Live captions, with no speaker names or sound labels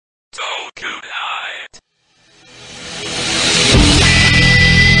Good hide.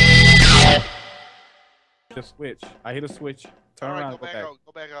 The switch. I hit a switch. Turn around. Go back up.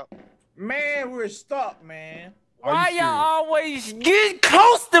 Go back up. Man, we're stuck, man. Why y'all always get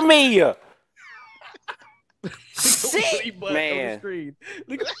close to me? Shit, man.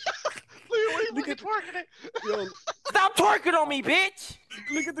 Look at twerking it. Yo, Stop twerking on me, bitch.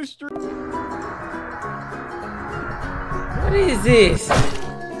 look at the street. What is this?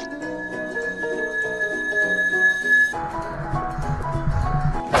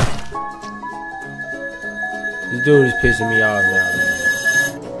 This dude is pissing me off now,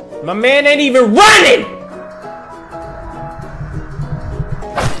 man. My man ain't even running!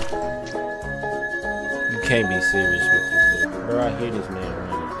 You can't be serious with this, bro. I hear this man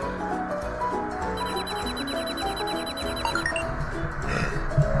running.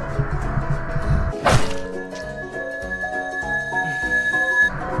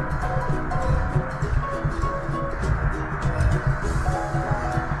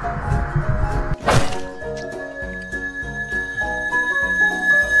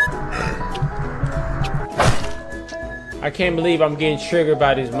 I can't believe I'm getting triggered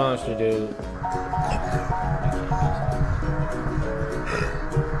by this monster, dude.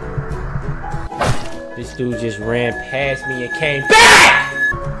 This dude just ran past me and came back!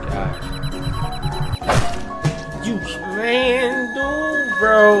 God. You man, dude,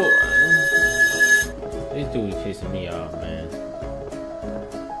 bro. This dude is pissing me off, man.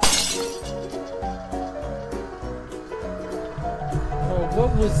 Oh,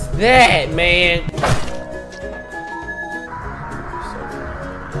 what was that, man?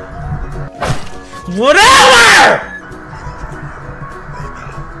 Whatever!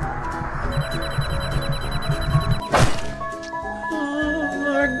 Oh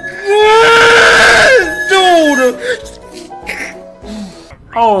my god, dude!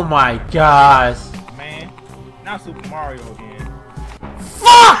 Oh my gosh. Man, not Super Mario again.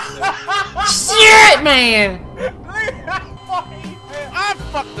 Fuck! Shit, man! I'm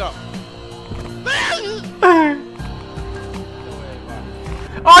fucked up.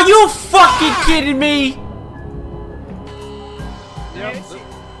 Are you fucking kidding me? Yep.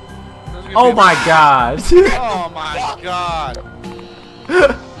 Oh my god. Oh my god.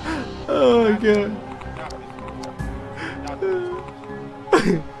 Oh my god.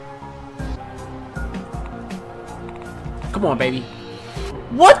 Come on, baby.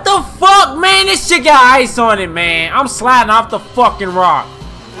 What the fuck, man? This shit got ice on it, man. I'm sliding off the fucking rock.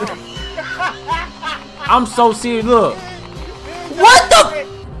 I'm so serious. Look. What the?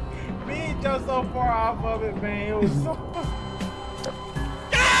 Me just so far off of it, man. It was so.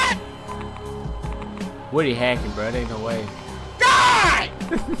 What are you hacking, bro? There ain't no way. God!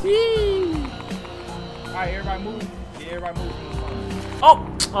 Alright, everybody move. Yeah, everybody move.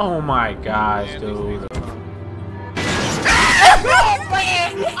 Oh my gosh, dude. Oh,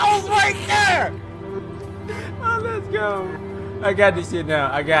 man! I was right there! Oh, let's go. I got this shit now.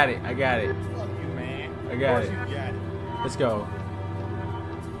 I got it. I got it. Fuck you, man. I got it. You got it. Let's go.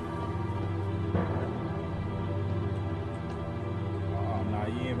 Oh, no,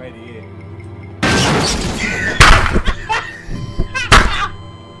 you ain't ready yet.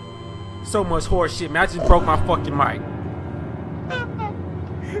 So much horse shit, man. I just broke my fucking mic.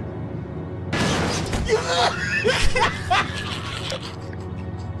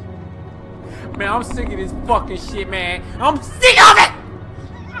 Man, I'm sick of this fucking shit, man. I'm sick of it!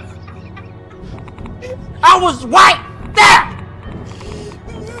 I was right there!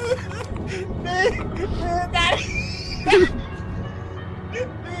 Man,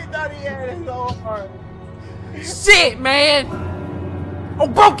 thought he had it so hard. Shit, man! Oh,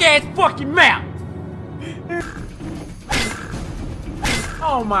 broke ass fucking map!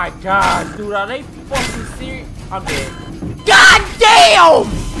 Oh my god, dude, are they fucking serious? I'm dead. God damn!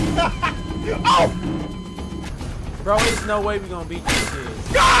 Oh! Bro, there's no way we gonna beat this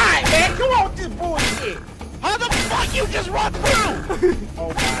shit. God, man, come on with this bullshit. How the fuck you just run through?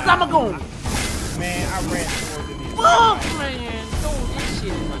 Oh my. I'm going. Man, I ran towards it. Fuck, man. Dude, this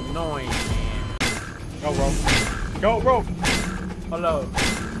shit is annoying, man. Go, bro. Go, bro. Hello.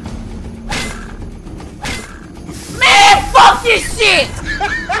 Man, fuck this shit!